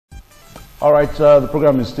All right, the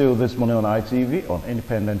program is still this morning on ITV, on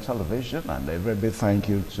independent television, and a very big thank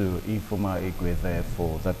you to Ifoma Igwe there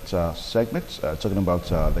for that segment, talking about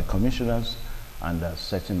the commissioners and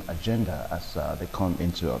setting agenda as they come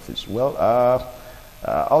into office. Well,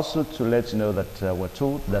 also to let you know that we're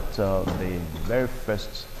told that the very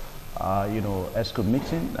first, ESCO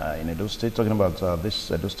meeting in Edo State, talking about this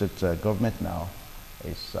Edo State government now,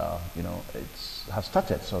 is, has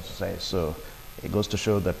started, so to say. So it goes to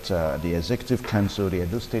show that the Executive Council, the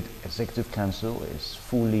Edo State Executive Council, is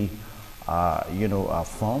fully,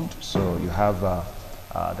 formed. So you have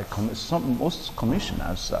most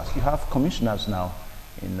commissioners. You have commissioners now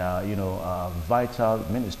in vital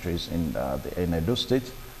ministries in Edo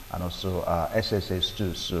State, and also SSAs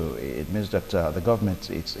too. So it means that the government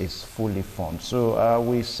is fully formed. So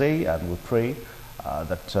we say and we pray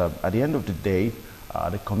that at the end of the day,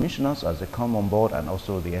 the commissioners, as they come on board, and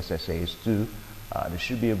also the SSAs too, they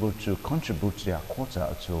should be able to contribute their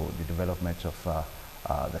quota to the development of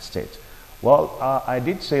the state. Well, I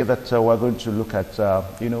did say that we're going to look at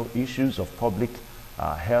issues of public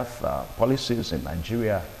health policies in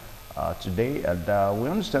Nigeria today, and we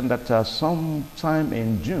understand that sometime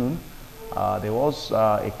in June there was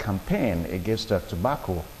a campaign against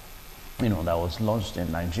tobacco, that was launched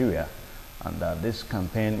in Nigeria, and this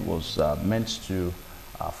campaign was meant to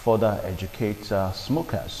further educate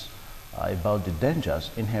smokers about the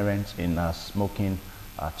dangers inherent in smoking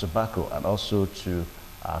tobacco, and also to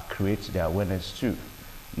create the awareness too.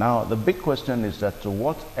 Now, the big question is that to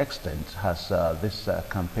what extent has this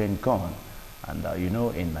campaign gone? And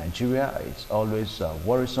in Nigeria, it's always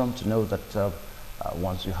worrisome to know that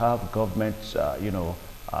once you have government,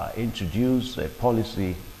 introduce a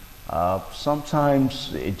policy,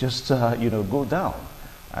 sometimes it just go down.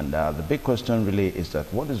 And the big question really is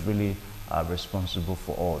that what is really responsible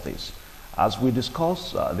for all this? As we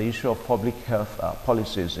discuss the issue of public health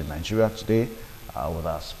policies in Nigeria today, with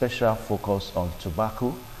a special focus on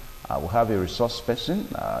tobacco, we have a resource person,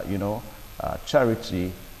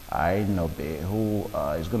 Charity Aienobe, who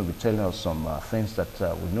is going to be telling us some things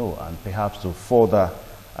that we know, and perhaps to further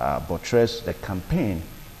buttress the campaign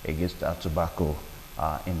against tobacco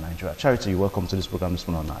in Nigeria. Charity, welcome to this program this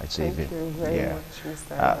morning on ITV. Thank you very much,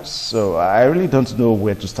 Mr. So I really don't know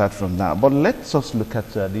where to start from now, but let's just look at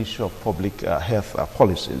the issue of public health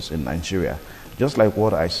policies in Nigeria. Just like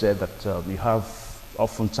what I said, that you have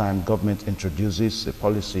oftentimes government introduces a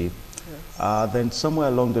policy, yes. Then somewhere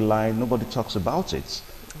along the line nobody talks about it.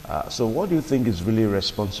 So what do you think is really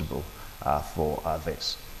responsible for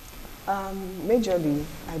this? Majorly,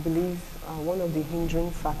 I believe one of the hindering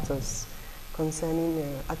factors concerning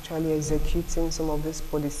actually executing some of these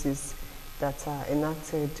policies that are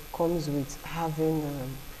enacted comes with having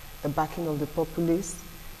the backing of the populace,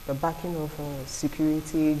 the backing of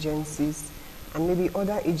security agencies, and maybe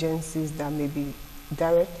other agencies that may be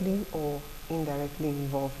directly or indirectly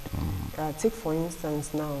involved. Take for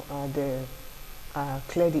instance now the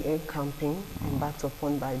Clear the Air campaign embarked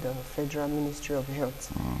upon by the Federal Ministry of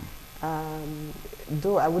Health.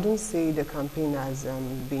 Though I wouldn't say the campaign has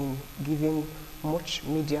been given much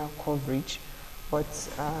media coverage, but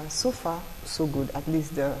so far so good. At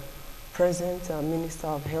least the present Minister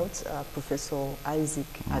of Health, Professor Isaac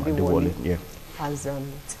Adewale, has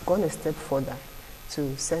gone a step further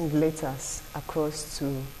to send letters across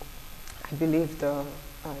to, I believe, the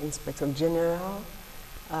Inspector General,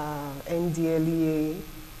 NDLEA,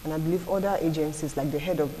 and I believe other agencies like the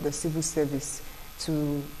head of the civil service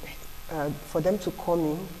to for them to come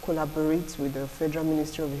in, collaborate with the Federal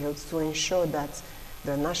Ministry of Health to ensure that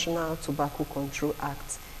the National Tobacco Control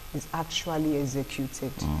Act is actually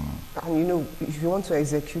executed. And if you want to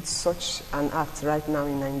execute such an act right now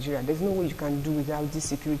in Nigeria, there's no way you can do without these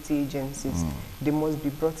security agencies. They must be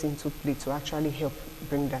brought into play to actually help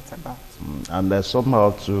bring that about. And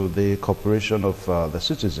somehow to the cooperation of the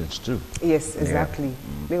citizens too. Yes, exactly.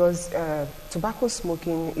 Because tobacco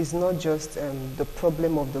smoking is not just the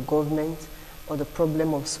problem of the government or the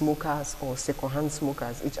problem of smokers or second-hand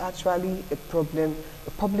smokers. It's actually a problem,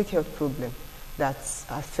 a public health problem that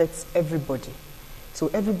affects everybody. So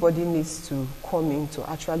everybody needs to come in to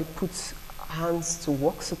actually put hands to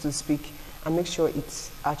work, so to speak, and make sure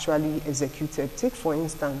it's actually executed. Take, for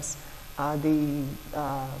instance, the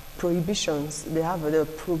prohibitions, they have the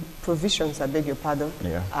provisions, I beg your pardon,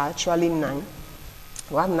 are actually 9.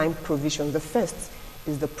 We have 9 provisions. The first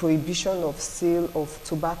is the prohibition of sale of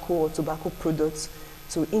tobacco or tobacco products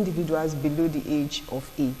to individuals below the age of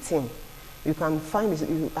 18. You can find this,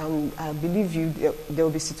 and I believe there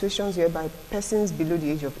will be situations whereby persons below the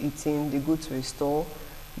age of 18, they go to a store,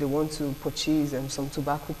 they want to purchase some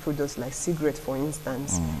tobacco products like cigarette, for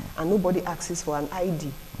instance, and nobody asks for an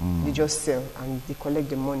ID. They just sell and they collect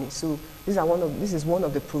the money. So this is one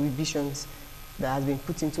of the prohibitions that has been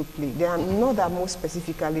put into play. There are not that more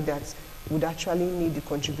specifically that would actually need the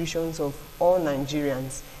contributions of all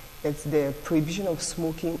Nigerians. It's the prohibition of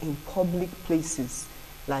smoking in public places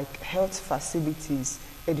like health facilities,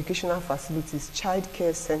 educational facilities, child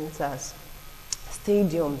care centers,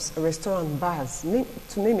 stadiums, restaurant, bars,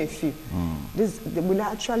 to name a few. They will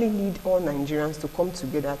actually need all Nigerians to come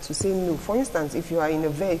together to say no. For instance, if you are in a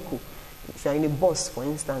vehicle, if you are in a bus, for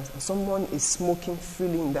instance, and someone is smoking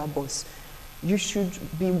freely in that bus, you should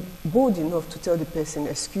be bold enough to tell the person,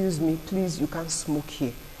 excuse me, please, you can't smoke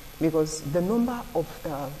here. Because the number of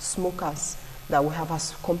smokers that we have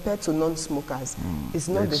as compared to non-smokers is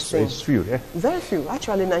not the same. It's few, yeah? Very few.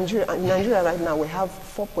 Actually, in Nigeria right now, we have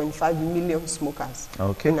 4.5 million smokers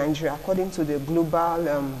in Nigeria, according to the global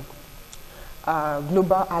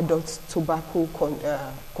adult tobacco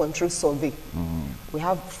control survey. We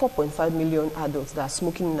have 4.5 million adults that are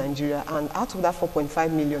smoking in Nigeria, and out of that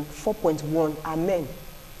 4.5 million, 4.1 are men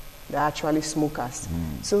that are actually smokers.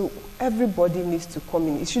 So everybody needs to come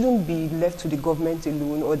in. It shouldn't be left to the government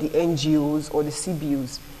alone or the NGOs or the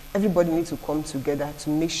CBOs. Everybody needs to come together to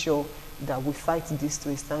make sure that we fight this to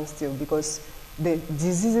a standstill, because the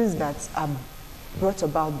diseases that are brought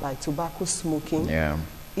about by tobacco smoking,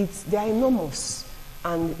 they are enormous,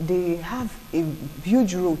 and they have a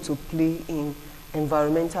huge role to play in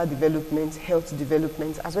environmental development, health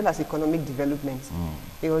development, as well as economic development.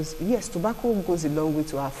 Because yes, tobacco goes a long way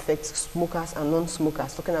to affect smokers and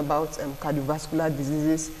non-smokers, talking about cardiovascular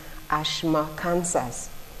diseases, asthma, cancers.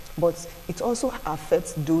 But it also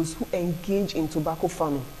affects those who engage in tobacco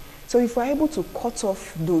farming. So if we're able to cut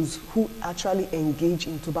off those who actually engage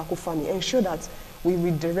in tobacco farming, ensure that we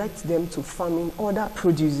redirect them to farming other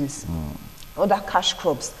produces, other cash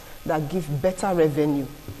crops that give better revenue,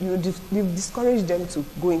 you discourage them to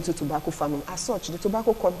go into tobacco farming. As such, the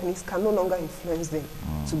tobacco companies can no longer influence them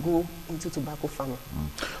to go into tobacco farming.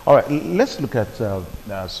 All right, let's look at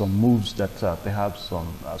some moves that perhaps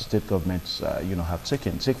some state governments have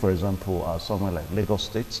taken. Take, for example, somewhere like Lagos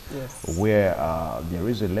State, where there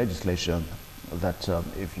is a legislation that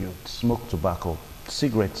if you smoke tobacco,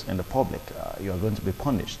 cigarettes in the public, you are going to be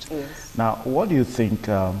punished. Now, what do you think?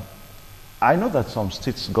 I know that some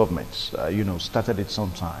state governments, started it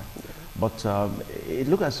sometime, but it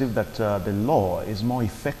looks as if that the law is more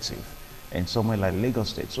effective in somewhere like Lagos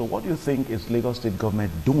State. So what do you think is Lagos State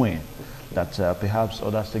government doing that perhaps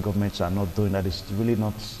other state governments are not doing, that is really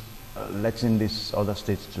not letting these other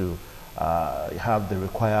states to have the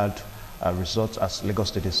required results as Lagos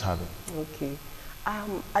State is having? Okay.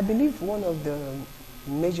 I believe one of the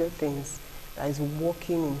major things that is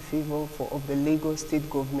working in favor of the Lagos State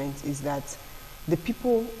government is that the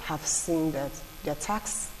people have seen that their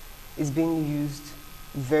tax is being used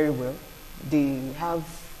very well. They have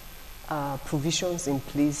provisions in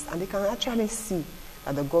place, and they can actually see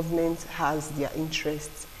that the government has their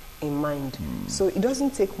interests in mind. So it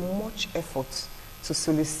doesn't take much effort to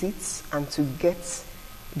solicit and to get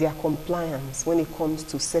their compliance when it comes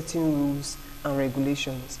to certain rules and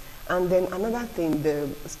regulations. And then another thing, the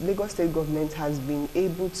Lagos State government has been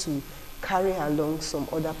able to carry along some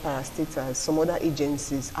other parastatals, some other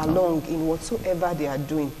agencies along in whatsoever they are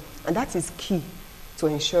doing. And that is key to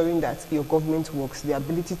ensuring that your government works, the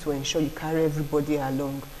ability to ensure you carry everybody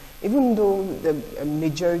along. Even though the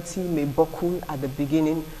majority may buckle at the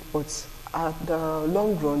beginning, but at the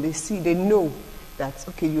long run, they know that,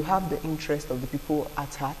 okay, you have the interest of the people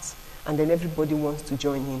at heart, and then everybody wants to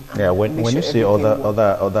join in. Yeah, when you say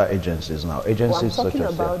other agencies now, agencies I'm talking such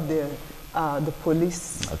as about the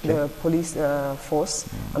police, the police force.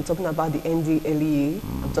 I'm talking about the NDLEA.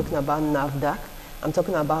 I'm talking about NAFDAC. I'm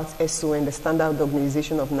talking about SON, the Standard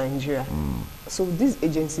Organization of Nigeria. So these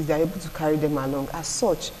agencies, they're able to carry them along. As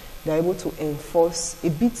such, they're able to enforce a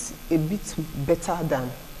bit better than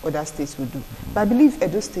other states would do. But I believe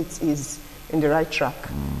Edo State is in the right track.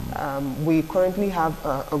 We currently have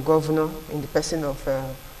a governor in the person of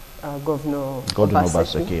Governor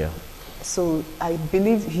Aienobe-Asekharen. So I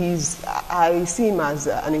believe I see him as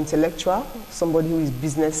an intellectual, somebody who is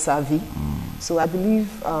business savvy. So I believe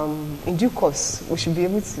in due course we should be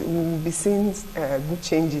able to, we'll be seeing good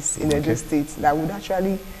changes in Edo State that would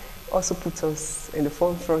actually also put us in the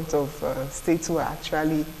forefront of states who are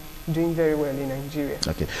actually doing very well in Nigeria.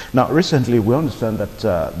 Okay. Now, recently we understand that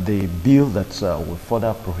the bill that will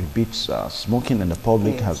further prohibit smoking in the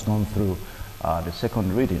public has gone through the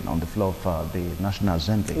second reading on the floor of the National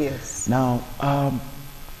Assembly. Yes. Now,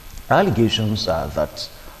 allegations are that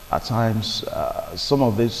at times some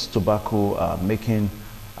of this tobacco making,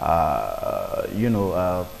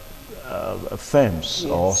 firms, yes,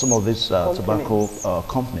 or some of these tobacco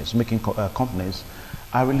companies, making companies,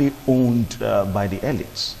 are really owned by the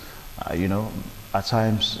elites. At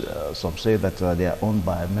times some say that they are owned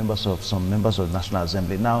by some members of the National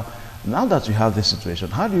Assembly. Now that you have this situation,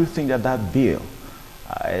 how do you think that bill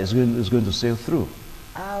is going to sail through?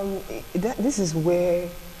 This is where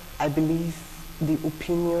I believe the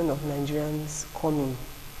opinion of Nigerians come in.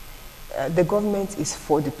 The government is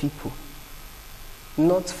for the people,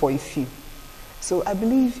 not for a few. So I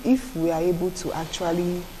believe if we are able to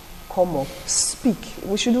actually come up, speak,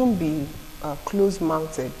 we shouldn't be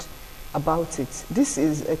close-mouthed about it. This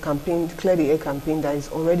is a campaign, clearly a campaign that is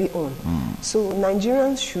already on. So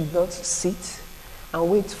Nigerians should not sit and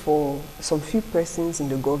wait for some few persons in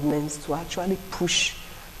the government to actually push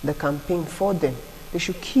the campaign for them. They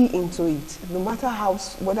should key into it. No matter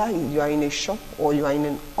whether you are in a shop or you are in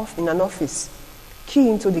an office, key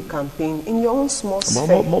into the campaign in your own small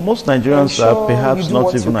sphere. Most Nigerians are perhaps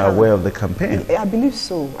not even aware of the campaign. I believe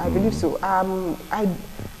so. I believe so.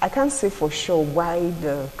 I can't say for sure why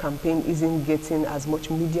the campaign isn't getting as much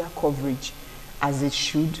media coverage as it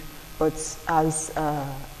should, but as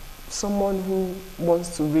someone who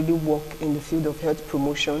wants to really work in the field of health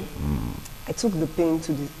promotion, I took the pain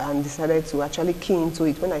and decided to actually key into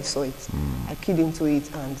it. When I saw it, I keyed into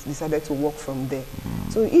it and decided to work from there.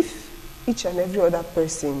 So if each and every other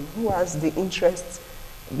person who has the interest,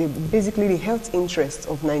 basically the health interest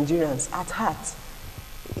of Nigerians at heart,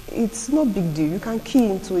 it's no big deal. You can key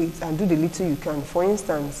into it and do the little you can. For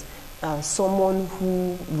instance, someone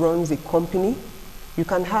who runs a company, you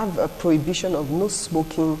can have a prohibition of no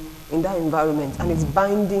smoking in that environment, and it's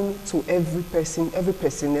binding to every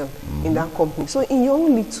personnel in that company. So in your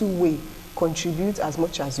own little way, contribute as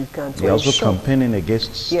much as you can. You're also campaigning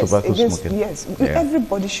against tobacco smoking. Yes,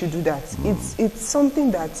 everybody should do that. It's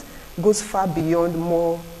something that goes far beyond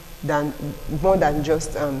more than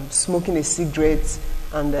just smoking a cigarette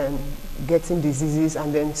and then getting diseases,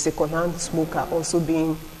 and then secondhand smoker also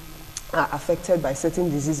being affected by certain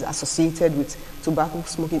diseases associated with tobacco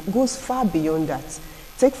smoking. It goes far beyond that.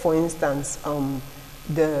 Take, for instance,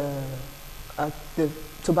 the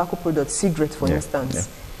tobacco product, cigarette, for instance.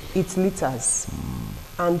 It litters.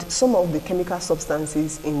 And some of the chemical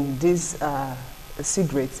substances in these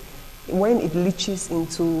cigarettes, when it leaches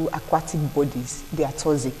into aquatic bodies, they are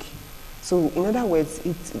toxic. So, in other words,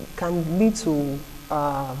 it can lead to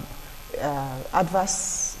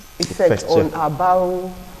adverse effects on our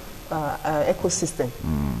bio ecosystem.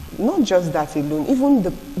 Not just that alone, even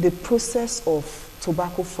the process of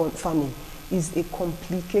tobacco farming is a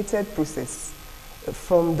complicated process.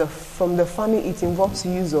 From the farming, it involves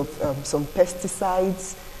use of some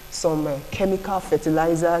pesticides, some chemical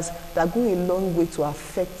fertilizers that go a long way to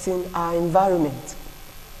affecting our environment.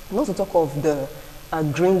 Not to talk of the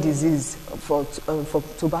grain disease for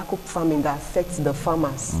tobacco farming that affects the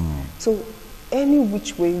farmers. So any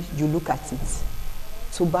which way you look at it,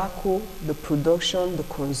 tobacco, the production, the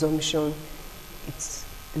consumption, it's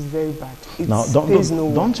very bad. Now,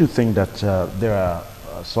 don't you think that there are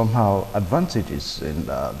somehow advantages in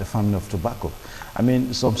the farming of tobacco? I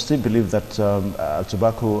mean, some still believe that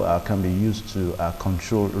tobacco can be used to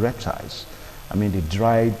control reptiles. I mean, the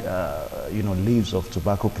dried, leaves of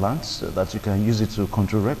tobacco plants, that you can use it to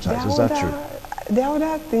control reptiles. Is that true? There are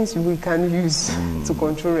other things we can use to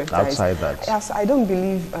control reptiles. Outside that? Yes, I don't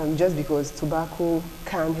believe just because tobacco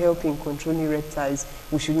can help in controlling reptiles,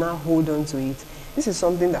 we should now hold on to it. This is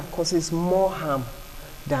something that causes more harm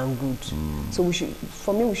than good. So we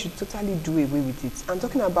should totally do away with it. I'm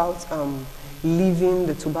talking about leaving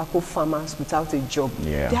the tobacco farmers without a job.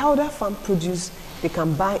 There are other farm produce they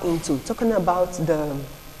can buy into. Talking about the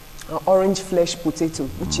orange flesh potato,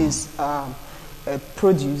 which is a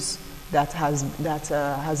produce that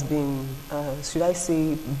has been, should I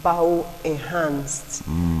say, bio-enhanced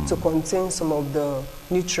to contain some of the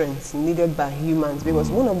nutrients needed by humans.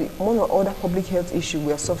 Because one of the other public health issues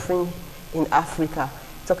we are suffering in Africa,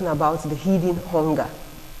 talking about the hidden hunger,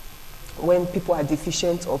 when people are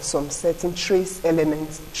deficient of some certain trace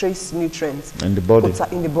elements, trace nutrients in the body.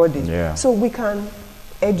 So we can,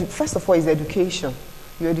 first of all, is education.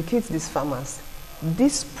 You educate these farmers.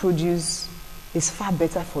 This produce is far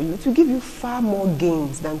better for you. It will give you far more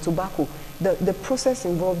gains than tobacco. The process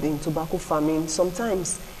involved in tobacco farming,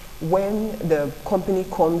 sometimes when the company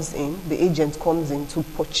comes in, the agent comes in to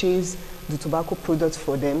purchase the tobacco products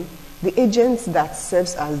for them, the agent that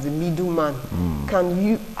serves as the middleman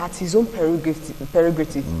can, at his own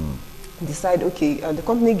prerogative, decide, okay, the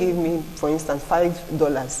company gave me, for instance,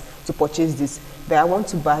 $5 to purchase this, but I want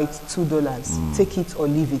to buy it $2, take it or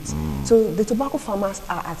leave it. So the tobacco farmers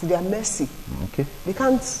are at their mercy. Okay. They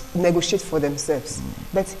can't negotiate for themselves.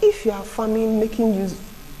 But if you are farming, making use,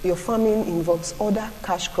 your farming involves other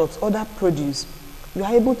cash crops, other produce, you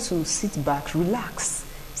are able to sit back, relax,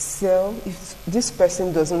 sell. If this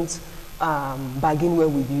person doesn't bargain well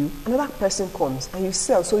with you, another person comes and you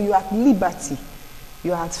sell. So you are at liberty.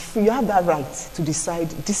 You have that right to decide,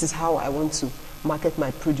 this is how I want to market my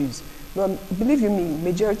produce. But believe you me,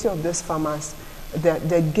 majority of those farmers,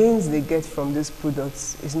 the gains they get from these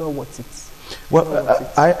products is not worth it. Well,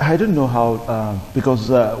 I don't know how, because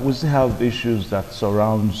we still have issues that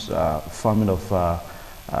surrounds farming of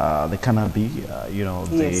the cannabis, you know,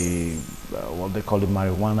 Yes. what they call it,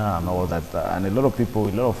 marijuana and all that. And a lot of people,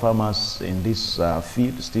 a lot of farmers in this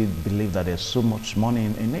field still believe that there's so much money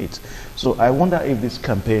in it. So I wonder if this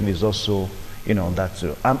campaign is also, you know, that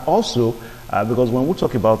too. And also, because when we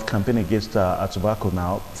talk about campaign against tobacco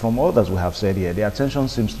now, from all that we have said here, the attention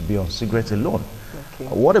seems to be on cigarettes alone. Okay.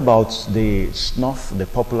 What about the snuff, the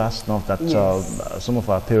popular snuff that Yes. some of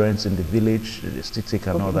our parents in the village, the still take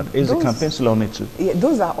and all that? Is the campaign still on it too? Yeah,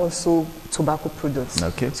 those are also tobacco products.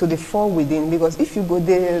 Okay. So they fall within, because if you go,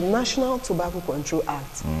 the National Tobacco Control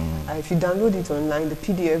Act, if you download it online, the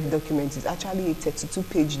PDF document is actually a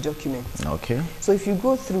 32-page document. Okay. So if you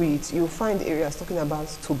go through it, you'll find areas talking about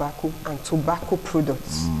tobacco and tobacco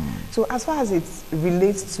products. So as far as it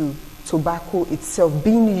relates to tobacco itself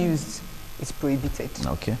being used, it's prohibited.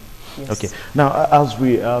 Okay. Yes. Okay. Now, as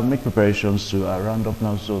we make preparations to round up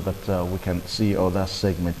now so that we can see other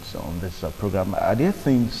segments on this program, are there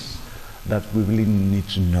things that we really need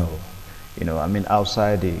to know? You know, I mean,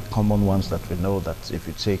 outside the common ones that we know, that if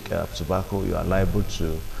you take tobacco, you are liable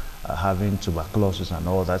to having tuberculosis and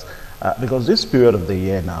all that. Because this period of the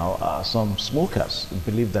year now, some smokers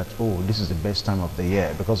believe that, oh, this is the best time of the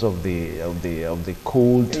year because of the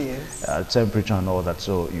cold Yes. temperature and all that.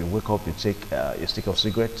 So you wake up, you take a stick of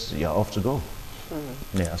cigarettes, you're off to go.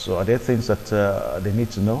 Yeah. So are there things that they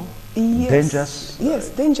need to know? Yes. Dangers? Yes,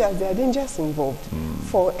 dangers. There are dangers involved.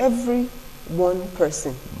 For every one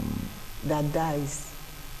person that dies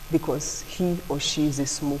because he or she is a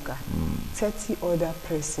smoker, 30 other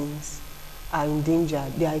persons are in danger.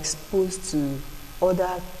 They are exposed to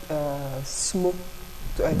other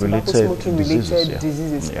tobacco smoking related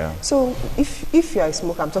diseases. Yeah. So if you are a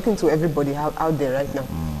smoker, I'm talking to everybody out there right now.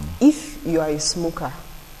 If you are a smoker,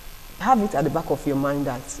 have it at the back of your mind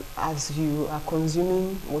that as you are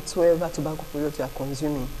consuming whatsoever tobacco product you are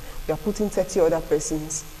consuming, you are putting 30 other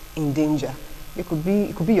persons in danger. It could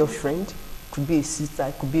be your friend, it could be a sister,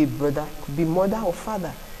 it could be a brother, it could be mother or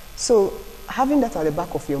father. So having that at the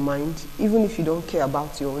back of your mind, even if you don't care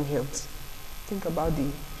about your own health, think about the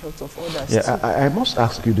health of others. Yeah, I must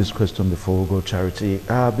ask you this question before we go, Charity.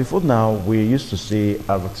 Before now, we used to see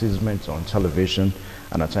advertisements on television,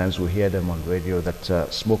 and at times we hear them on radio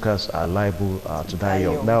that smokers are liable to die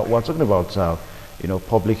young. Now we're talking about you know,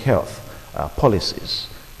 public health policies,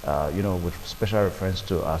 you know, with special reference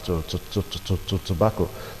to tobacco.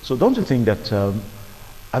 So don't you think that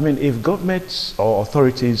I mean, if governments or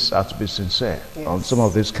authorities are to be sincere on some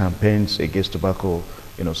of these campaigns against tobacco,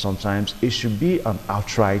 you know, sometimes it should be an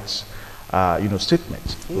outright you know,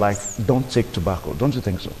 statement like don't take tobacco. Don't you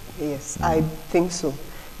think so? Yes, I think so.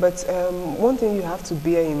 But one thing you have to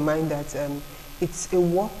bear in mind that it's a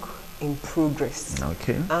work in progress.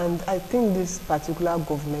 Okay. And I think this particular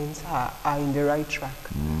government are in the right track.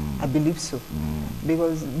 I believe so.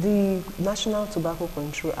 Because the National Tobacco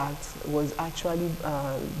Control Act was actually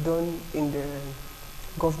done in the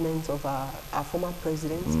government of our former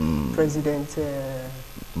president, President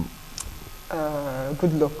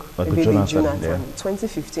Goodluck, Jonathan,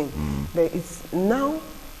 2015. But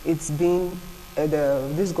it's being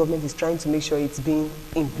this government is trying to make sure it's being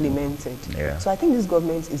implemented. So I think this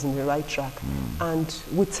government is in the right track. And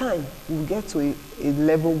with time, we'll get to a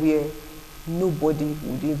level where nobody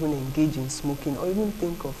would even engage in smoking or even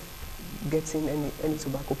think of getting any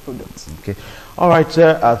tobacco products. Okay. All right,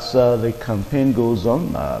 as the campaign goes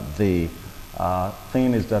on, the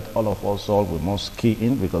thing is that all of us we must key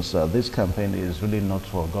in, because this campaign is really not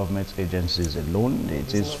for government agencies alone.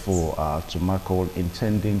 It is for tobacco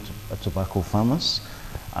tobacco farmers,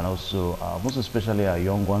 and also most especially our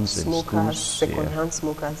young ones in schools. Second-hand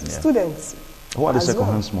smokers, students. Who are the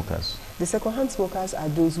second-hand smokers? The second-hand smokers are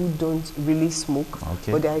those who don't really smoke,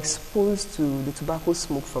 but they are exposed to the tobacco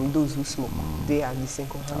smoke from those who smoke. They are the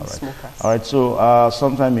second-hand smokers. All right, so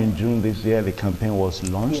sometime in June this year, the campaign was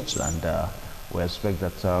launched, and we expect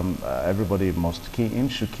that everybody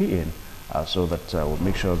should key in so that we'll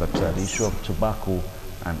make sure that the issue of tobacco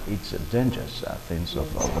and its dangers are things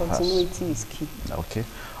of the past. Continuity is key. Okay.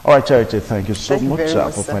 All right, Charity, thank you so much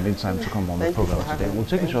for sir. finding time to come on the program today. We'll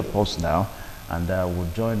take a short pause now, and we'll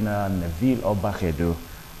join Neville Obakedo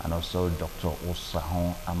and also Dr.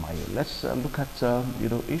 Osahon Amayo. Let's look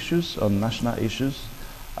at issues on national issues,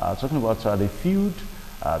 talking about the feud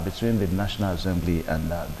between the National Assembly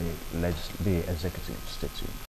and the executive. Stay tuned.